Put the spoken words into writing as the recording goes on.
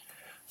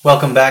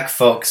Welcome back,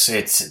 folks.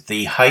 It's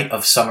the height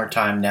of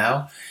summertime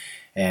now,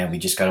 and we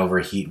just got over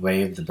a heat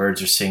wave. The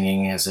birds are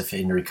singing as if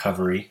in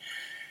recovery,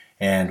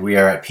 and we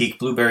are at peak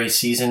blueberry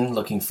season.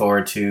 Looking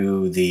forward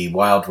to the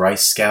wild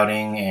rice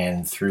scouting,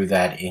 and through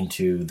that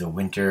into the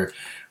winter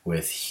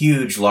with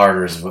huge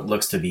larders of what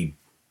looks to be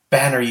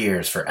banner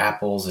years for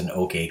apples and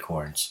oak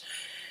acorns.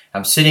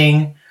 I'm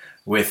sitting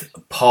with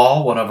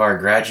Paul, one of our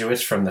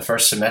graduates from the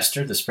first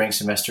semester, the spring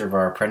semester of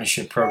our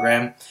apprenticeship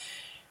program,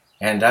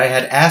 and I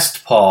had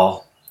asked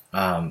Paul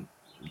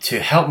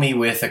to help me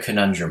with a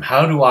conundrum.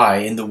 How do I,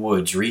 in the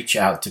woods, reach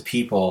out to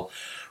people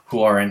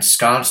who are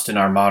ensconced in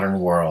our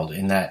modern world,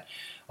 in that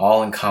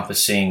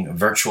all-encompassing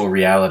virtual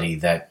reality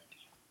that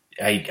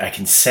I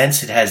can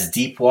sense it has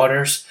deep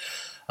waters,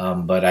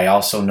 but I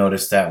also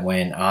notice that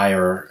when I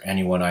or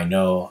anyone I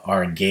know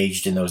are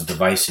engaged in those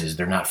devices,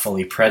 they're not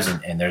fully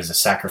present, and there's a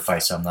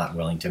sacrifice I'm not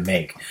willing to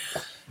make.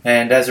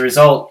 And as a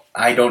result,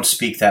 I don't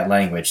speak that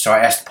language. So I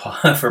asked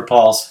Paul for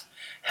Paul's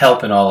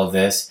help in all of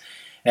this.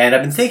 And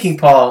I've been thinking,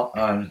 Paul,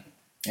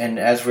 and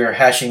as we're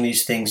hashing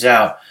these things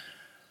out,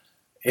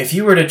 if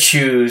you were to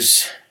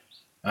choose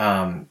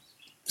some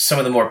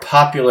of the more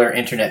popular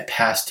internet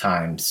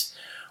pastimes,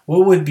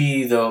 what would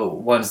be the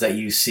ones that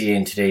you see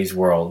in today's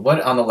world?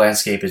 What on the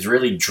landscape is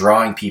really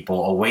drawing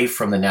people away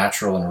from the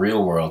natural and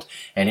real world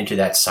and into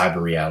that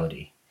cyber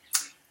reality?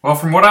 Well,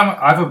 from what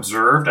I've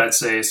observed, I'd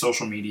say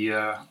social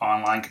media,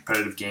 online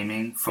competitive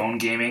gaming, phone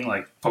gaming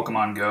like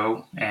Pokemon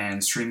Go,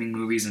 and streaming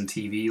movies and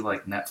TV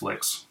like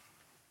Netflix.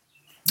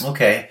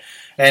 Okay.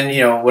 And,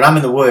 when I'm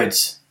in the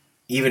woods,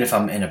 even if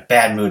I'm in a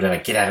bad mood and I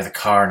get out of the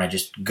car and I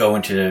just go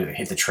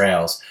hit the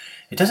trails,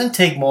 it doesn't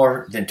take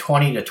more than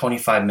 20 to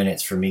 25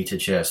 minutes for me to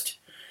just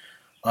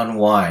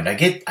unwind. I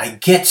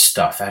get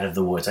stuff out of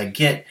the woods. I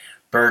get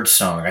bird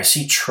song. I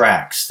see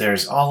tracks.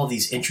 There's all of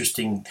these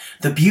interesting...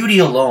 The beauty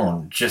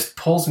alone just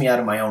pulls me out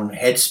of my own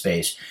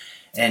headspace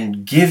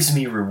and gives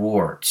me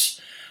rewards.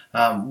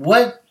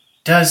 What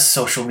does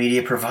social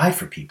media provide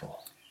for people?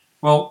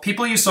 Well,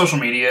 people use social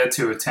media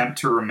to attempt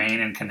to remain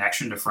in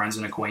connection to friends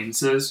and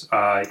acquaintances.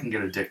 It can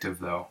get addictive,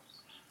 though.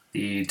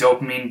 The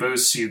dopamine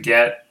boosts you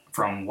get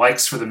from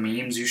likes for the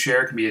memes you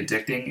share can be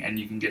addicting, and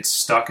you can get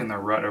stuck in the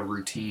rut of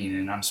routine,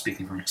 and I'm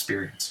speaking from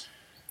experience.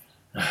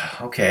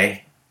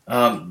 Okay.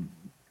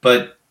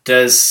 But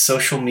does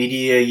social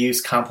media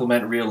use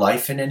complement real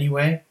life in any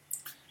way?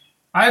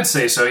 I'd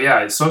say so,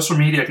 yeah. Social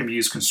media can be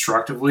used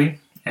constructively,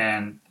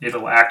 and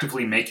it'll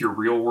actively make your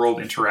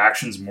real-world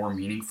interactions more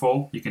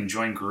meaningful. You can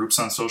join groups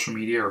on social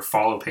media or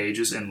follow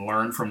pages and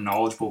learn from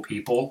knowledgeable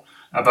people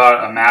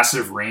about a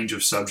massive range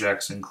of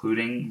subjects,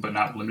 including, but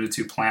not limited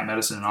to, plant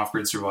medicine and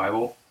off-grid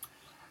survival.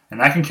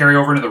 And that can carry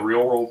over into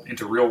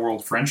the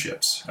real-world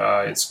friendships.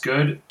 It's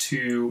good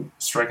to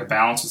strike a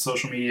balance with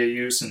social media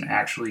use and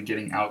actually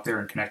getting out there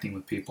and connecting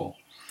with people.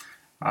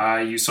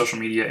 I use social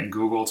media and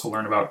Google to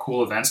learn about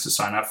cool events to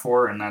sign up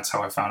for, and that's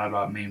how I found out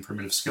about Maine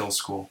Primitive Skills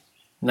School.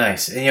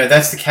 Nice. And,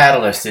 that's the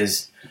catalyst,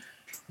 is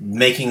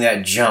making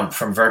that jump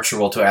from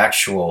virtual to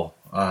actual,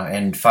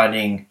 and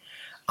finding,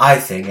 I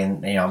think,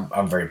 and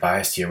I'm very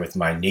biased here with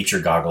my nature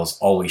goggles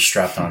always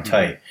strapped on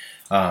tight,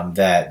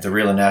 that the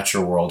real and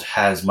natural world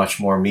has much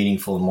more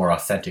meaningful and more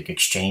authentic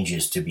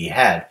exchanges to be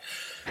had.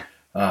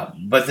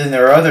 But then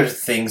there are other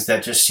things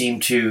that just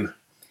seem to,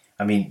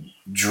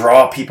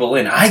 draw people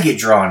in. I get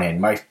drawn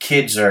in. My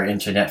kids are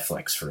into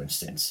Netflix, for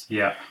instance.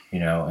 Yeah.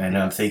 And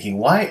I'm thinking,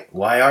 why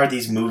are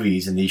these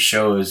movies and these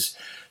shows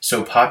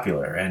so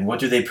popular? And what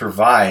do they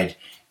provide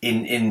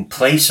in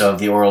place of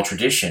the oral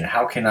tradition?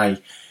 How can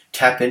I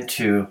tap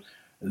into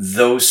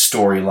those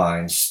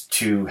storylines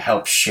to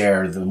help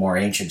share the more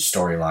ancient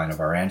storyline of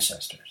our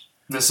ancestors?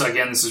 This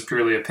is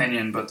purely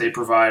opinion, but they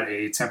provide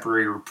a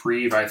temporary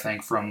reprieve, I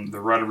think, from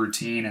the rut of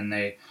routine, and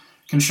they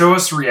can show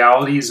us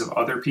realities of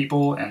other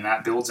people, and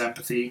that builds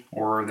empathy,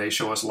 or they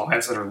show us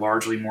lives that are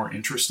largely more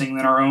interesting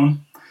than our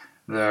own.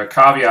 The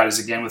caveat is,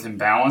 again, with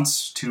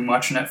imbalance. Too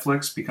much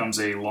Netflix becomes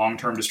a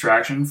long-term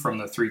distraction from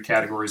the three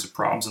categories of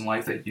problems in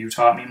life that you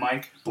taught me,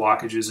 Mike: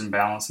 blockages,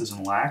 imbalances,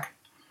 and lack.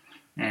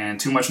 And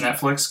too much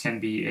Netflix can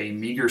be a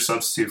meager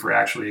substitute for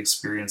actually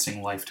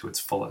experiencing life to its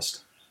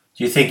fullest.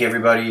 Do you think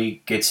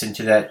everybody gets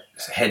into that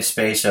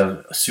headspace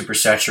of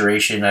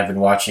supersaturation? I've been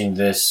watching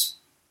this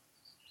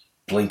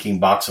blinking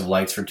box of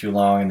lights for too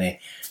long, and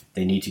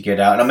they need to get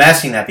out. And I'm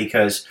asking that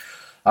because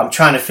I'm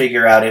trying to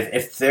figure out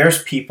if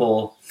there's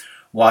people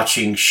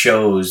watching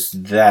shows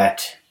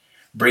that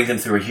bring them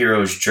through a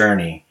hero's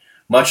journey,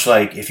 much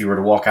like if you were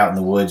to walk out in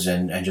the woods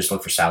and just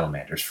look for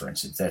salamanders, for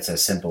instance. That's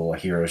as simple a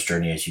hero's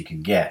journey as you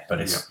can get,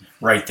 but it's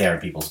right there in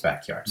people's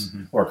backyards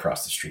or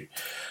across the street.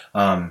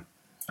 I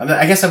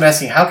guess I'm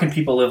asking, how can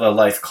people live a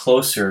life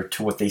closer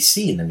to what they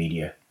see in the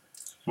media?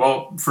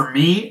 Well, for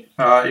me,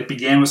 it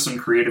began with some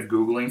creative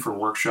Googling for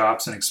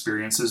workshops and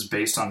experiences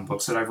based on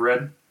books that I've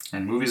read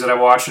and movies that I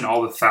watched and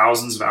all the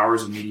thousands of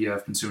hours of media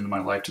I've consumed in my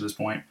life to this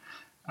point.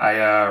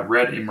 I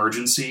read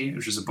Emergency,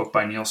 which is a book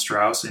by Neil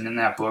Strauss, and in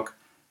that book,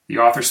 the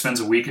author spends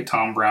a week at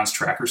Tom Brown's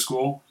tracker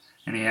school,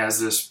 and he has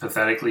this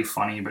pathetically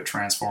funny but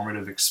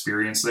transformative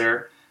experience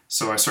there.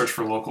 So I searched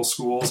for local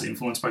schools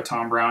influenced by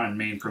Tom Brown, and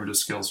Maine Primitive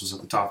Skills was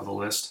at the top of the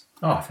list.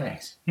 Oh,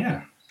 thanks.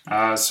 Yeah.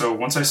 So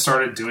once I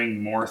started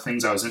doing more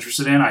things I was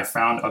interested in, I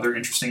found other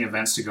interesting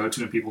events to go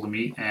to and people to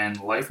meet,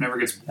 and life never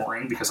gets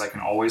boring because I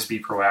can always be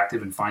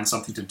proactive and find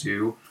something to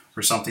do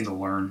or something to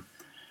learn.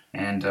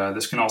 And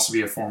this can also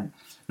be a form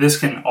of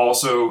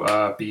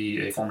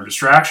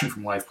distraction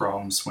from life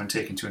problems when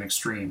taken to an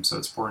extreme. So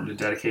it's important to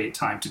dedicate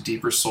time to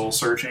deeper soul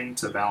searching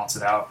to balance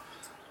it out.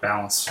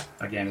 Balance,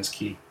 again, is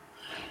key.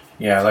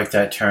 Yeah, I like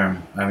that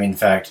term. I mean, in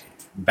fact,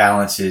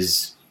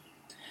 to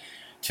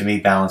me,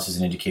 balance is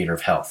an indicator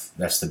of health.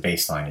 That's the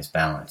baseline, is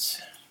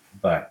balance.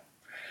 But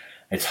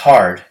it's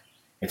hard.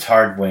 It's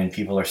hard when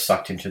people are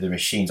sucked into the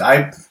machines.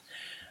 I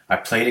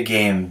played a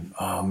game,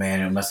 oh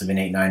man, it must have been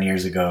 8-9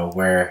 years ago,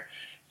 where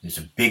there's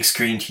a big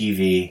screen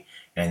TV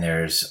and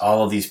there's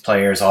all of these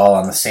players all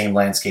on the same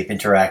landscape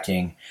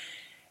interacting.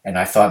 And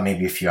I thought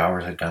maybe a few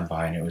hours had gone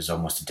by, and it was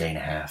almost a day and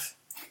a half.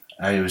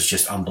 It was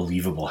just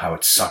unbelievable how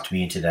it sucked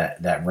me into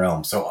that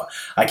realm. So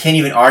I can't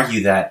even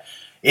argue that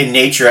in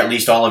nature, at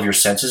least all of your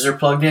senses are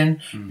plugged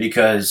in,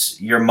 because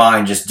your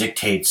mind just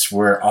dictates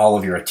where all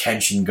of your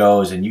attention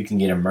goes, and you can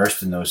get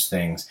immersed in those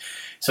things.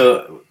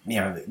 So,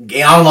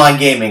 online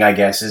gaming, I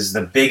guess, is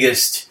the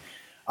biggest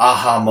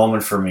aha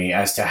moment for me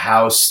as to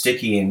how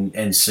sticky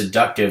and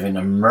seductive and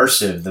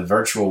immersive the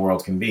virtual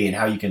world can be, and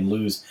how you can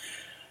lose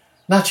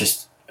not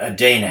just a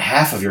day and a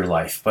half of your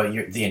life, but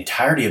the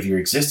entirety of your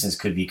existence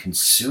could be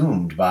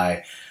consumed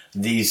by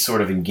these sort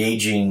of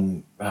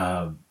engaging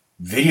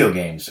video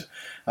games.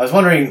 I was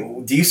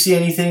wondering, do you see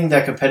anything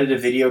that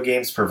competitive video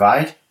games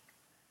provide?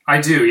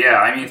 I do, yeah.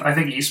 I mean, I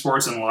think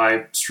esports and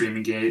live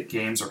streaming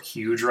games are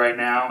huge right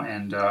now,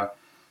 and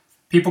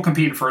people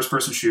compete in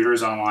first-person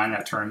shooters online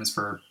at tournaments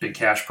for big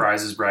cash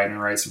prizes, bragging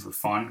rights, and for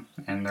fun,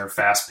 and they're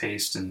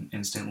fast-paced and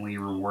instantly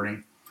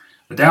rewarding.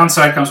 The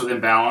downside comes with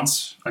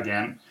imbalance,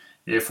 again.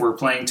 If we're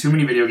playing too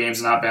many video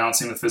games and not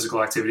balancing with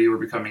physical activity, we're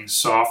becoming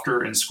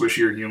softer and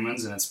squishier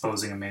humans, and it's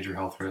posing a major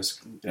health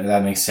risk.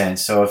 That makes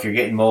sense. So if you're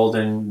getting mold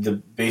in the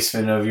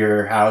basement of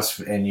your house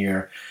and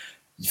your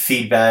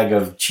feed bag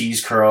of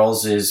cheese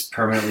curls is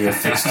permanently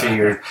affixed to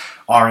your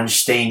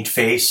orange-stained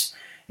face,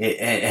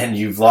 and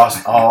you've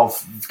lost all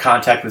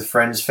contact with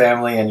friends,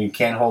 family, and you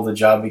can't hold a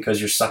job because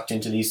you're sucked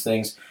into these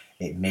things,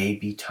 it may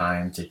be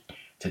time to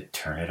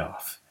turn it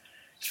off.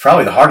 It's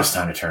probably the hardest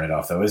time to turn it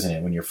off, though, isn't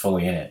it, when you're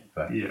fully in it?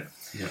 But yeah.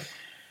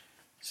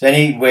 Is there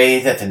any way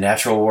that the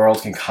natural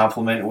world can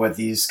complement what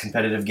these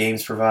competitive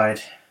games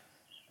provide?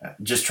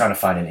 Just trying to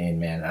find an in,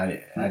 man.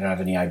 I don't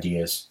have any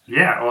ideas.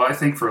 Yeah, well, I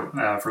think for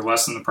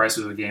less than the price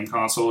of a game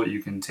console,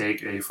 you can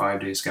take a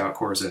 5-day scout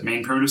course at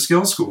Maine Primitive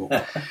Skills School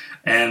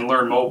and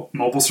learn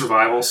mobile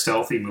survival,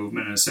 stealthy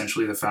movement, and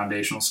essentially the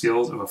foundational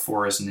skills of a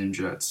forest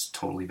ninja. It's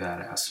totally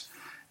badass.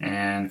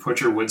 And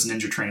put your woods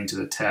ninja training to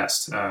the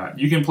test.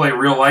 You can play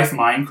real-life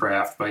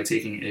Minecraft by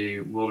taking a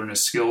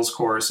wilderness skills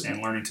course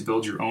and learning to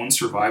build your own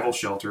survival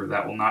shelter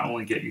that will not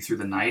only get you through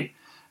the night,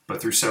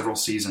 but through several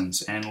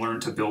seasons, and learn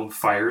to build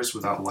fires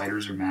without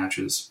lighters or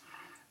matches.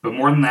 But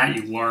more than that,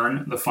 you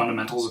learn the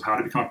fundamentals of how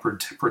to become a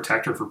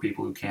protector for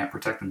people who can't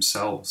protect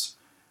themselves.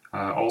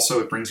 Also,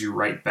 it brings you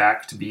right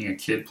back to being a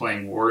kid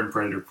playing war and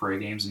predator-prey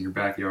games in your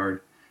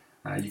backyard.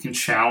 You can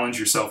challenge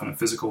yourself in a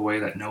physical way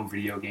that no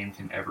video game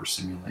can ever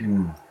simulate.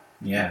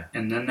 Yeah.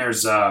 And then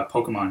there's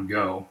Pokemon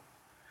Go.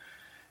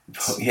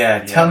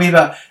 Tell me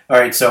about... All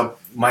right, so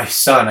my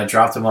son, I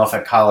dropped him off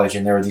at college,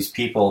 and there were these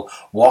people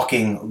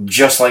walking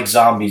just like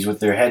zombies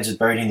with their heads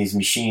buried in these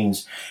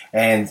machines,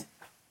 and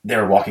they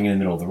were walking in the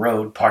middle of the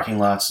road, parking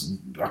lots,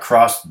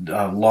 across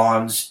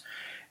lawns,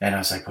 and I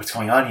was like, what's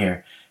going on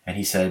here? And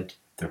he said,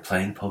 they're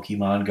playing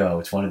Pokemon Go.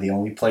 It's one of the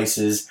only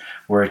places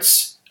where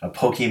it's a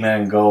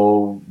Pokemon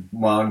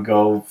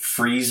Go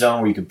free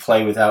zone where you can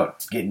play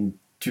without getting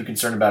too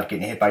concerned about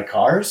getting hit by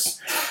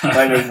cars.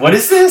 I mean, what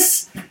is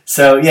this?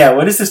 So, yeah,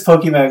 what is this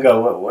Pokemon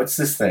Go? What's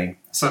this thing?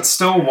 So it's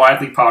still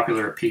widely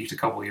popular. It peaked a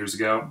couple years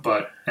ago,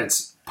 but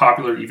it's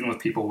popular even with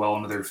people well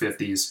into their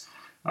 50s.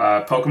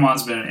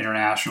 Pokemon's been an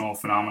international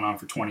phenomenon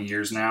for 20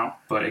 years now,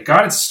 but it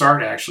got its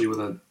start actually with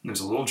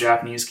there's a little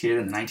Japanese kid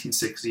in the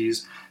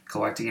 1960s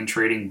collecting and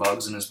trading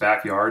bugs in his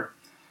backyard.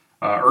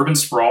 Urban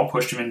sprawl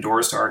pushed him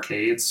indoors to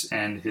arcades,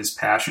 and his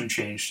passion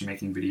changed to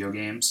making video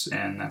games,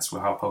 and that's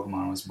how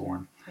Pokemon was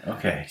born.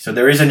 Okay, so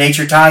there is a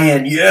nature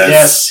tie-in.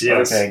 Yes!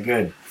 Okay,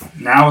 good.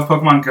 Now with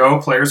Pokemon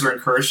Go, players are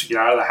encouraged to get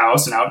out of the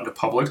house and out into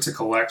public to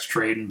collect,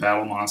 trade, and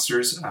battle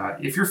monsters.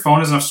 If your phone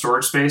has enough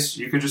storage space,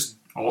 you could just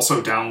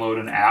also download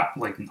an app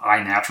like an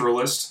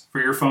iNaturalist for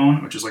your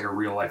phone, which is like a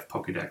real-life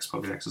Pokedex.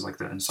 Pokedex is like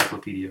the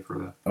encyclopedia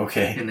for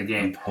in the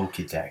game.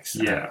 Pokedex.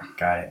 Yeah.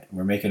 Got it.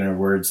 We're making our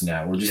words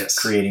now. We're just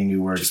creating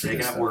new words. Just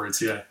making up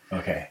words, yeah.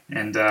 Okay.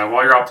 And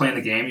while you're out playing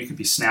the game, you could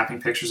be snapping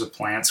pictures of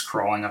plants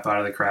crawling up out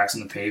of the cracks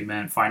in the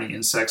pavement, finding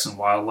insects and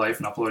wildlife,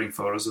 and uploading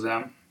photos of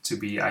them to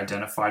be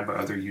identified by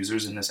other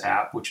users in this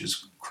app, which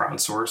is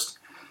crowdsourced.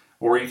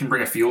 Or you can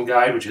bring a field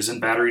guide, which isn't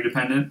battery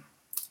dependent.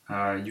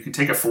 You can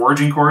take a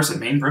foraging course at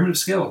Maine Primitive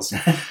Skills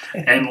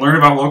and learn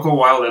about local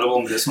wild edible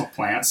medicinal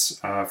plants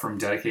from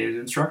dedicated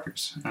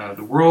instructors.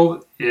 The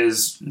world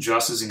is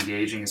just as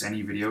engaging as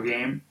any video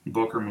game,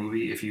 book, or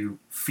movie if you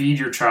feed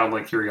your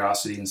childlike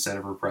curiosity instead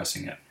of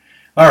repressing it.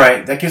 All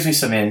right, that gives me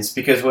some ins,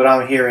 because what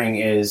I'm hearing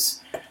is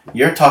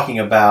you're talking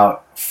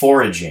about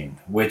foraging,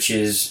 which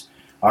is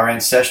our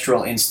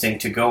ancestral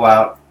instinct to go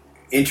out,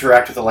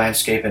 interact with the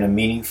landscape in a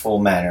meaningful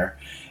manner,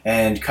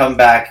 and come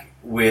back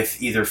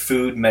with either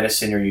food,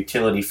 medicine, or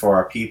utility for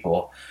our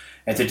people,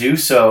 and to do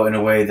so in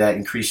a way that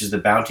increases the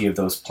bounty of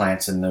those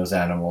plants and those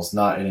animals,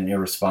 not in an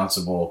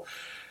irresponsible,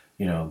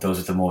 those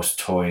with the most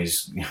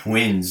toys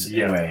wins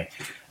way.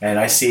 And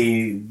I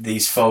see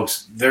these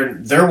folks,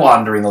 they're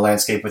wandering the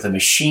landscape with a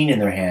machine in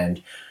their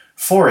hand,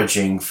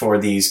 foraging for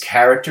these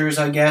characters,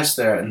 I guess.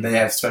 They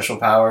have special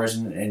powers,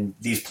 and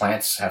these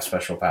plants have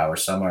special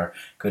powers. Some are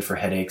good for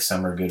headaches,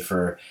 some are good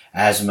for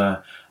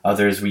asthma.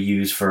 Others we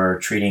use for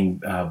treating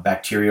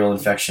bacterial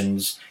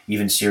infections,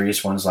 even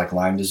serious ones like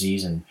Lyme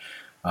disease, and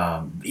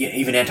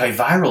even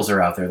antivirals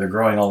are out there. They're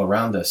growing all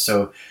around us.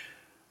 So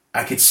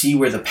I could see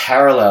where the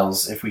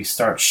parallels, if we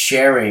start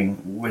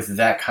sharing with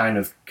that kind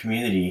of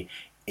community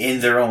in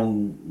their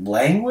own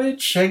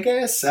language, I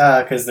guess,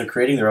 because they're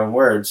creating their own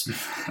words,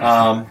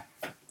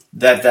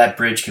 that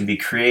bridge can be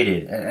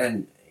created.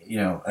 And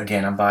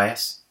again, I'm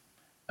biased.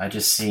 I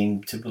just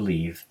seem to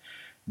believe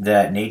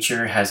that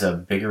nature has a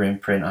bigger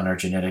imprint on our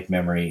genetic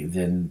memory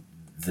than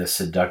the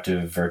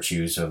seductive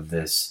virtues of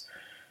this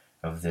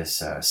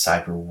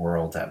cyber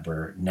world that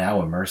we're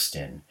now immersed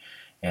in,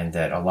 and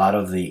that a lot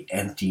of the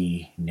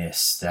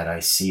emptiness that I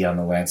see on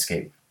the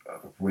landscape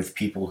with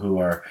people who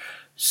are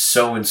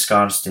so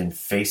ensconced in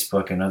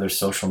Facebook and other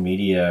social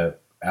media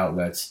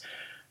outlets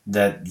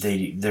that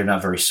they're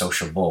not very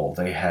sociable.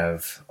 They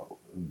have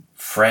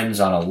friends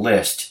on a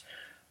list,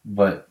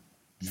 but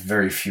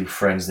very few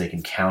friends they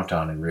can count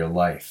on in real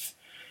life.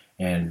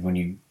 And when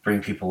you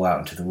bring people out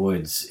into the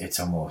woods, it's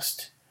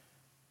almost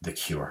the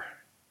cure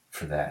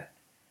for that.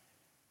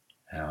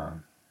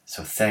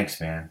 So thanks,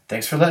 man.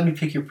 Thanks for letting me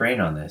pick your brain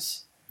on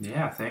this.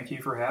 Yeah, thank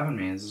you for having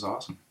me. This is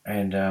awesome.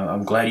 And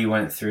I'm glad you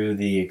went through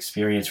the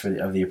experience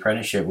of the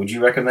apprenticeship. Would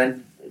you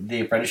recommend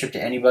the apprenticeship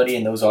to anybody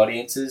in those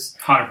audiences?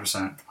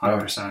 100%.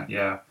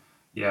 100%.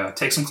 Yeah.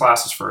 Take some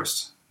classes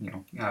first.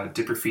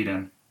 Dip your feet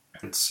in.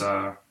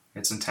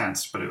 It's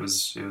intense, but it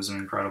was an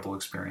incredible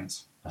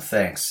experience. Well,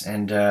 thanks.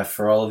 And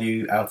for all of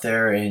you out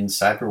there in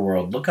cyber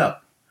world, look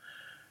up.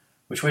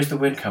 Which way's the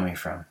wind coming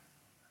from?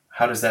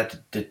 How does that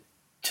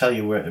tell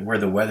you where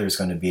the weather is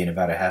going to be in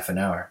about a half an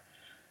hour?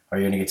 Are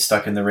you going to get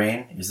stuck in the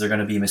rain? Is there going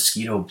to be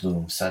mosquito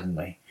bloom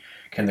suddenly?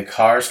 Can the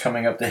cars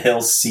coming up the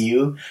hills see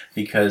you?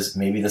 Because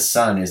maybe the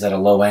sun is at a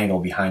low angle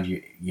behind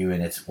you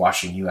and it's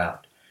washing you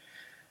out.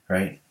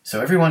 Right?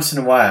 So every once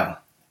in a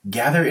while,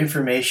 gather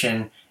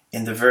information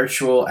in the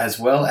virtual as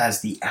well as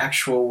the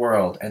actual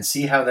world and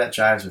see how that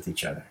jives with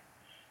each other.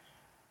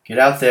 Get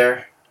out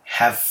there,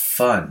 have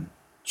fun,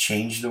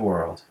 change the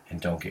world,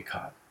 and don't get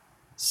caught.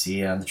 See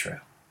you on the trail.